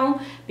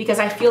eyeshadow because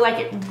I feel like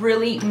it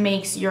really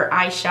makes your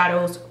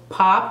eyeshadows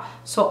pop.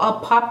 So I'll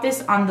pop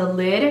this on the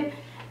lid,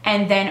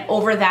 and then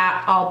over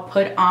that I'll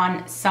put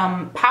on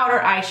some powder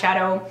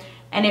eyeshadow,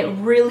 and it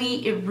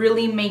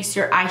really makes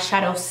your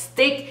eyeshadow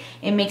stick.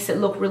 It makes it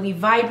look really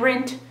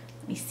vibrant.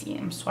 Let me see,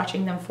 I'm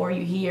swatching them for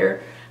you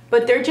here.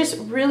 But they're just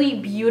really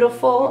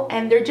beautiful,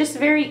 and they're just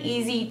very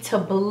easy to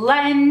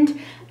blend.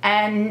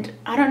 And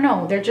I don't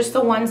know, they're just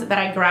the ones that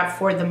I grab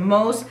for the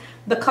most.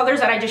 The colors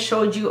that I just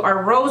showed you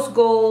are Rose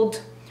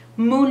Gold,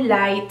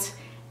 Moonlight,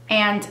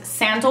 and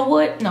Sandal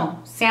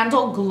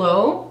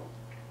Glow.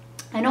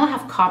 I know I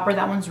have Copper,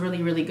 that one's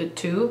really, really good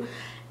too.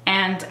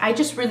 And I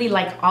just really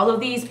like all of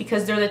these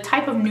because they're the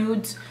type of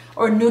nudes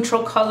or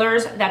neutral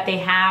colors that they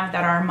have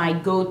that are my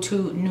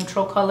go-to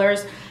neutral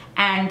colors.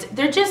 And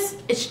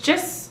it's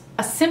just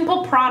a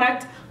simple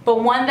product,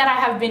 but one that I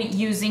have been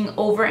using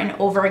over and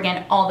over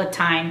again all the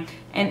time.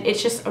 And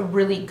it's just a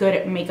really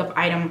good makeup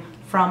item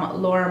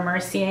from Laura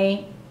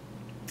Mercier.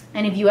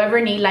 And if you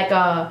ever need like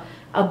a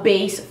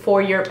base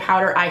for your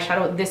powder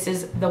eyeshadow, this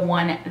is the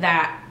one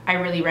that I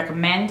really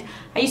recommend.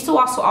 I used to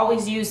also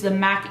always use the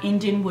MAC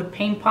Indian Wood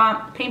Paint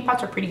Pot. Paint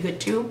pots are pretty good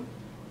too.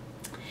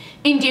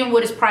 Indian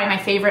Wood is probably my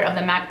favorite of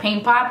the MAC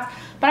paint pots,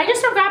 but I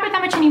just don't grab it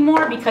that much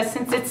anymore because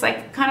since it's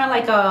like kind of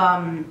like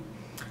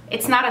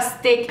it's not a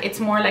stick,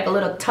 it's more like a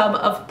little tub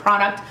of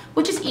product,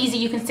 which is easy.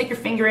 You can stick your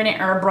finger in it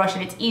or a brush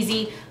and it's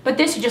easy. But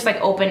this you just like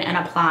open and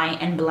apply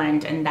and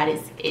blend, and that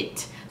is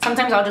it.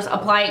 Sometimes I'll just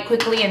apply it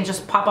quickly and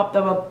just pop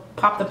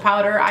the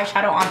powder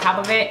eyeshadow on top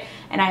of it,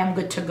 and I am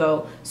good to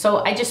go. So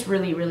I just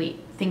really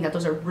think that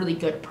those are really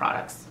good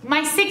products.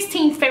 My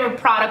 16th favorite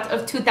product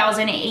of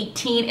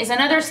 2018 is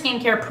another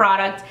skincare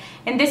product,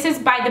 and this is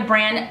by the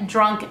brand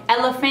Drunk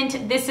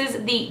Elephant. This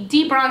is the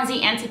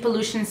De-Bronzy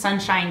Anti-Pollution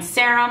Sunshine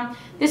Serum.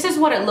 This is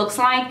what it looks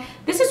like.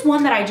 This is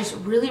one that I just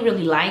really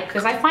like,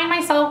 because I find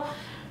myself,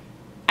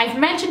 I've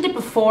mentioned it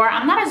before,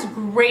 I'm not as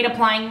great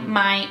applying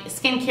my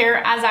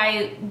skincare as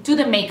I do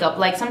the makeup.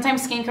 Like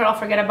sometimes skincare, I'll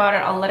forget about it,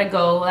 I'll let it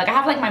go. Like I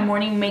have like my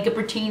morning makeup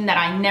routine that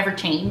I never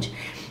change.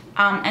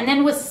 And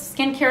then with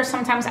skincare,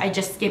 sometimes I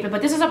just skip it.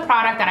 But this is a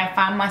product that I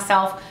found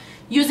myself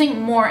using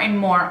more and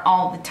more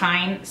all the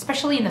time,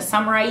 especially in the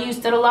summer. I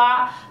used it a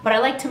lot, but I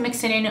like to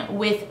mix it in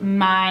with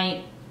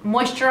my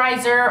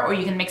moisturizer, or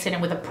you can mix it in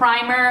with a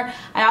primer.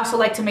 I also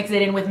like to mix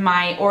it in with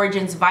my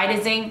Origins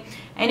Vitazing,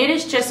 and it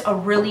is just a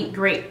really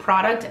great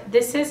product.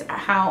 This is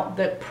how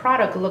the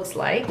product looks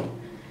like,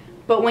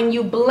 but when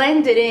you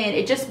blend it in,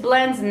 it just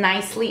blends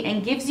nicely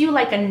and gives you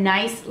like a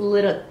nice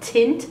little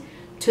tint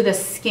to the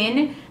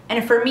skin.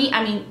 And for me,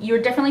 I mean,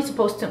 you're definitely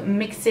supposed to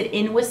mix it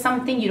in with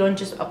something. You don't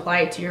just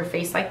apply it to your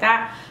face like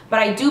that. But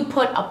I do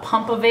put a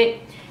pump of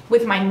it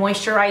with my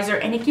moisturizer,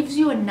 and it gives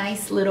you a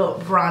nice little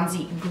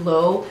bronzy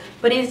glow,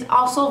 but it is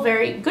also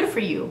very good for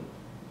you.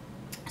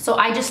 So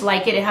I just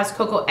like it. It has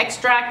cocoa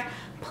extract,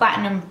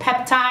 platinum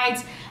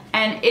peptides,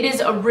 and it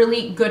is a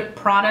really good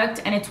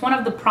product. And it's one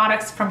of the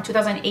products from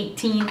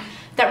 2018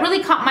 that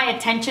really caught my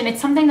attention.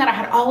 It's something that I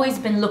had always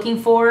been looking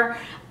for,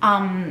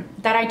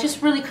 that I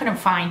just really couldn't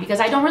find, because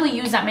I don't really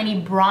use that many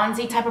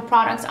bronzy type of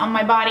products on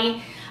my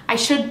body. I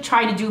should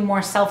try to do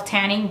more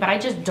self-tanning, but I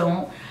just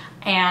don't.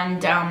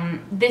 And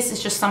this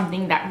is just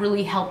something that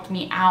really helped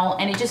me out,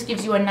 and it just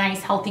gives you a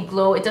nice healthy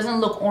glow. It doesn't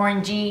look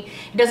orangey,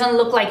 it doesn't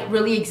look like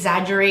really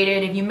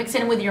exaggerated. If you mix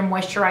it in with your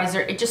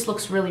moisturizer, it just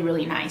looks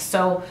really nice.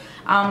 So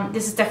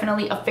this is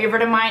definitely a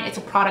favorite of mine. It's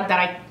a product that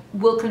I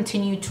will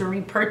continue to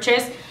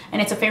repurchase,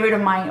 and it's a favorite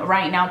of mine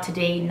right now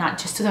today, not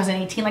just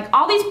 2018. Like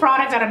all these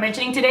products that I'm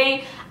mentioning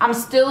today, I'm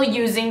still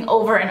using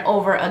over and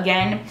over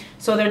again.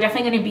 So they're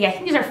definitely going to be, I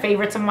think these are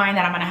favorites of mine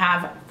that I'm going to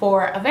have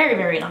for a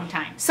very long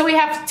time. So we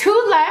have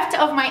 2 left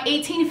of my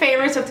 18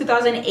 favorites of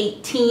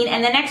 2018,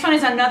 and the next one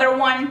is another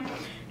one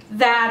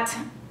that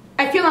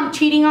I feel I'm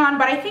cheating on,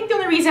 but I think the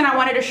only reason I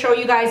wanted to show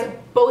you guys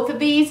both of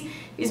these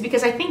is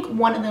because I think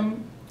one of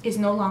them is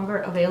no longer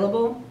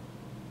available,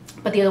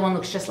 but the other one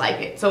looks just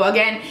like it. So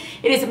again,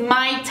 it is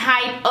my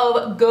type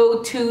of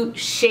go-to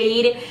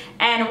shade,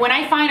 and when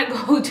I find a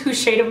go-to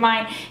shade of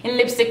mine in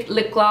lipstick,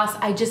 lip gloss,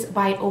 I just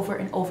buy it over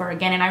and over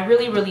again, and I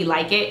really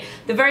like it.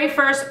 The very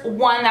first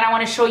one that I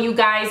want to show you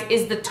guys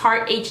is the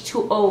Tarte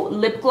H2O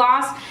lip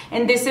gloss,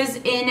 and this is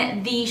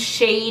in the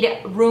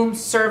shade Room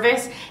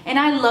Service, and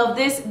I love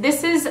this.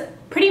 This is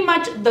pretty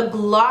much the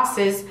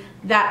glosses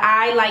that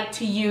I like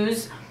to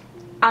use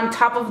on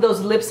top of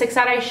those lipsticks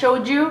that I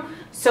showed you.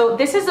 So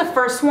this is the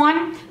first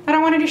one that I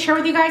wanted to share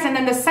with you guys, and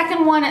then the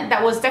second one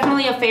that was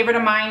definitely a favorite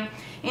of mine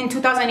in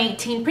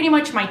 2018, pretty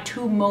much my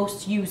 2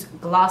 most used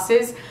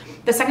glosses.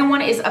 The second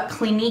one is a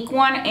Clinique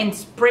one in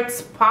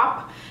Spritz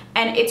Pop,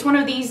 and it's one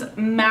of these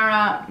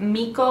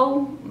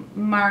Marimekko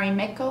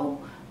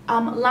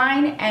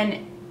line,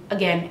 and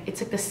again, it's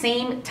like the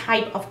same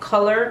type of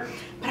color,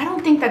 but I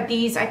don't think that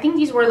these, I think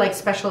these were like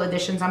special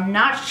editions. I'm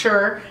not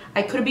sure,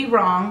 I could be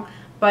wrong,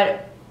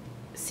 but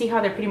see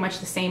how they're pretty much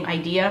the same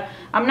idea.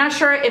 I'm not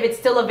sure if it's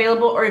still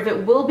available or if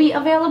it will be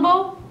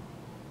available.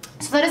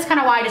 So that is kind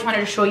of why I just wanted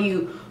to show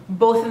you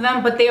both of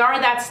them, but they are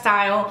that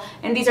style,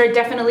 and these are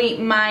definitely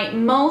my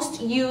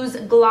most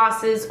used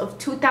glosses of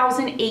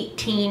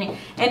 2018,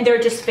 and they're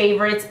just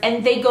favorites,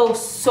 and they go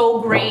so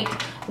great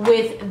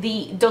with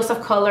the Dose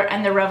of Color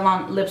and the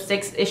Revlon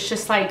lipsticks. It's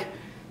just like,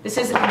 this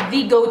is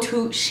the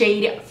go-to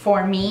shade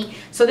for me.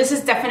 So this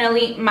is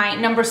definitely my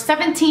number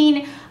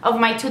 17 of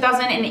my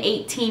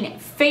 2018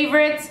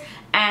 favorites,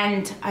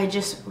 and I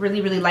just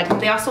really like them.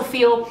 They also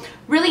feel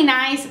really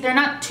nice. They're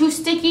not too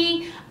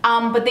sticky,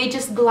 but they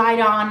just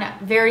glide on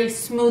very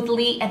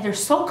smoothly, and they're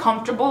so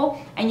comfortable,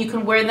 and you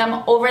can wear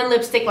them over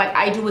lipstick like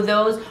I do with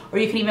those, or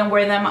you can even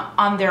wear them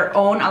on their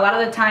own. A lot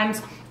of the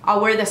times I'll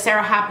wear the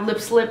Sara Happ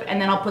lip slip,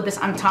 and then I'll put this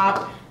on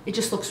top. It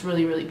just looks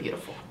really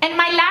beautiful. And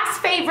my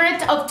last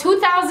favorite of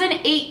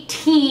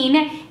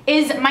 2018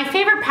 is my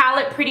favorite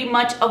palette pretty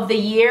much of the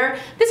year.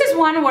 This is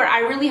one where I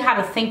really had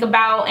to think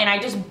about, and I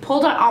just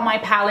pulled out all my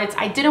palettes.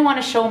 I didn't want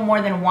to show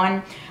more than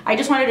one. I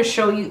just wanted to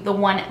show you the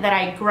one that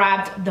I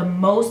grabbed the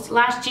most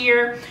last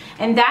year,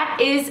 and that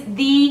is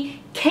the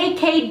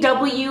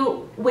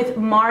KKW with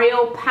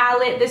Mario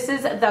palette. This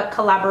is the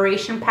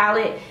collaboration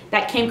palette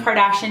that Kim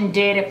Kardashian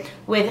did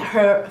with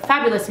her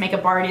fabulous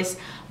makeup artist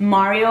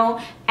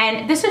Mario,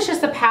 and this is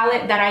just a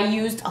palette that I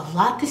used a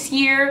lot this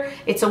year.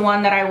 It's a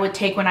one that I would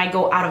take when I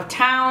go out of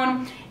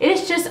town. It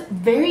is just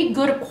very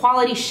good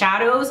quality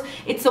shadows.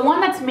 It's the one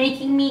that's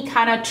making me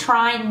kind of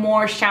try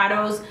more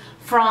shadows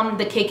from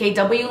the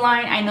KKW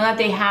line. I know that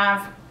they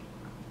have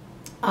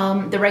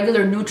the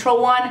regular neutral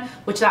one,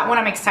 which that one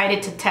I'm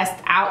excited to test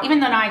out,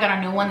 even though now I got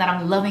a new one that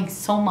I'm loving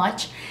so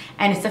much,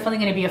 and it's definitely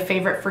going to be a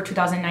favorite for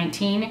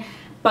 2019.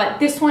 but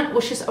this one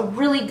was just a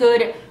really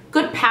good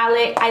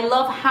palette. I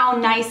love how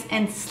nice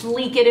and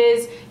sleek it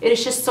is. It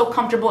is just so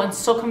comfortable and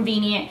so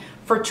convenient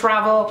for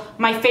travel.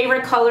 My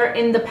favorite color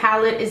in the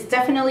palette is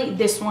definitely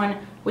this one,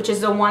 which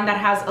is the one that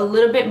has a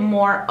little bit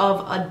more of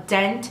a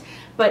dent,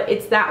 but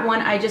it's that one.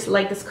 I just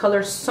like this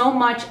color so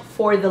much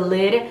for the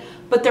lid,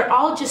 but they're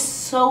all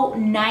just so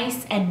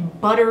nice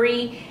and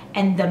buttery,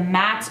 and the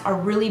mattes are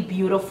really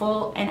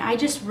beautiful, and I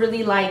just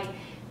really like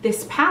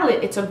this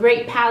palette. It's a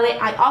great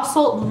palette. I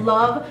also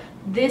love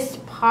this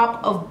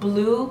pop of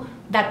blue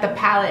that the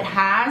palette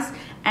has,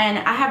 and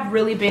I have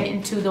really been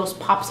into those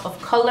pops of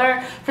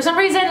color. For some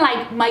reason,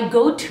 like my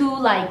go-to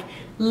like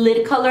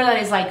lid color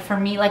that is like for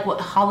me like what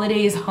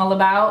holiday is all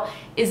about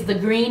is the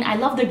green. I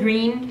love the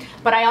green,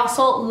 but I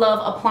also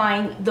love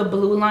applying the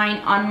blue line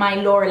on my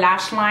lower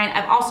lash line.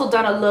 I've also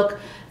done a look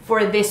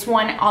for this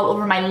one all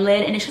over my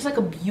lid, and it's just like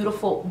a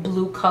beautiful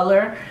blue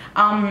color.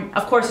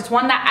 Of course, it's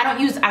one that I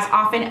don't use as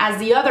often as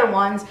the other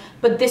ones,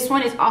 but this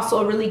one is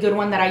also a really good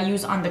one that I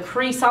use on the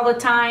crease all the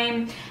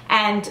time,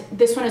 and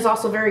this one is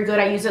also very good.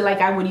 I use it like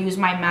I would use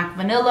my MAC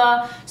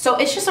Vanilla. So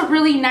it's just a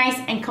really nice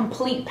and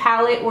complete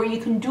palette where you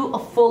can do a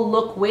full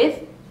look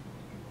with.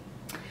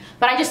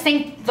 But I just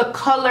think the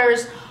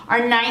colors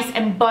are nice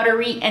and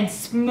buttery and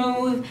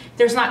smooth.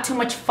 There's not too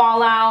much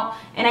fallout,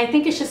 and I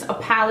think it's just a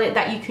palette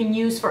that you can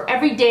use for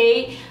every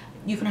day.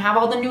 You can have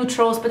all the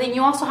neutrals, but then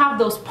you also have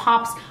those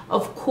pops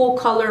of cool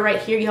color right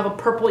here. You have a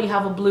purple, you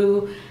have a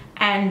blue,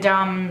 and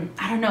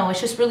I don't know,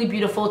 it's just really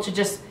beautiful to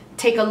just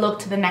take a look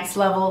to the next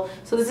level.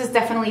 So this is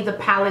definitely the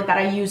palette that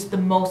I used the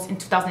most in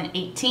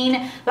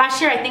 2018.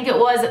 Last year I think it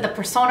was the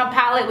Persona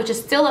palette, which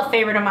is still a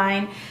favorite of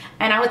mine,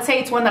 and I would say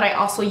it's one that I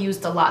also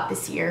used a lot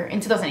this year in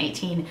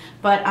 2018.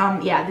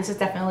 But yeah, this is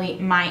definitely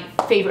my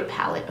favorite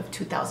palette of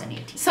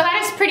 2018. So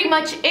that is pretty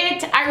much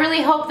it. I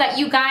really hope that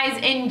you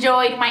guys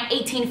enjoyed my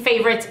 18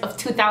 favorites of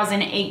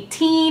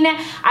 2018.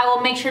 I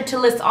will make sure to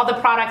list all the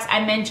products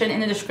I mentioned in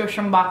the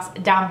description box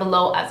down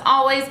below as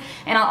always,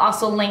 and I'll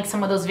also link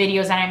some of those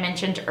videos that I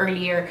mentioned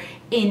earlier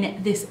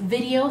in this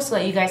video so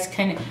that you guys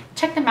can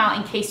check them out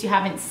in case you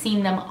haven't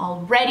seen them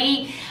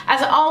already.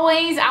 As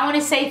always, I want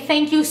to say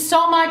thank you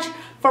so much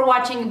for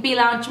watching Be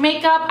Lounge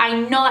Makeup. I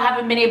know I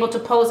haven't been able to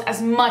post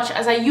as much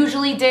as I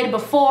usually did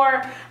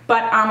before,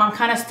 but I'm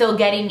kind of still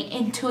getting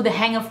into the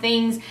hang of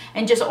things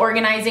and just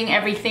organizing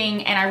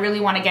everything, and I really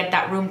want to get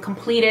that room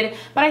completed.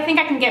 But I think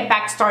I can get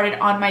back started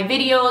on my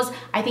videos.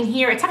 I think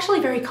here it's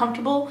actually very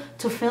comfortable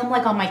to film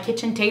like on my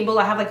kitchen table.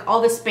 I have like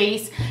all this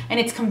space and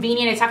it's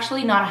convenient. It's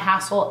actually not a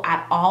hassle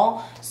at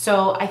all.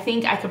 So I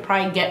think I could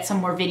probably get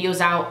some more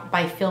videos out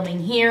by filming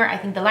here. I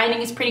think the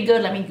lighting is pretty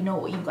good. Let me know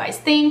what you guys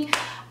think.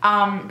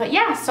 But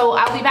yeah, so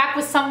I'll be back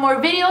with some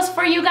more videos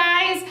for you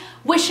guys.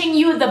 Wishing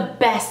you the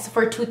best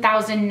for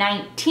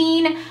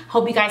 2019.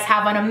 Hope you guys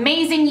have an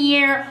amazing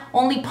year.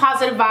 Only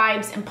positive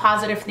vibes and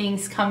positive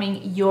things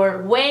coming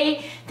your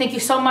way. Thank you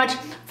so much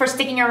for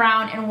sticking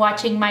around and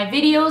watching my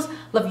videos.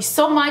 Love you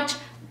so much.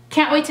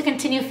 Can't wait to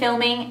continue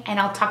filming, and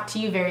I'll talk to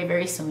you very,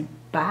 very soon.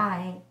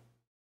 Bye.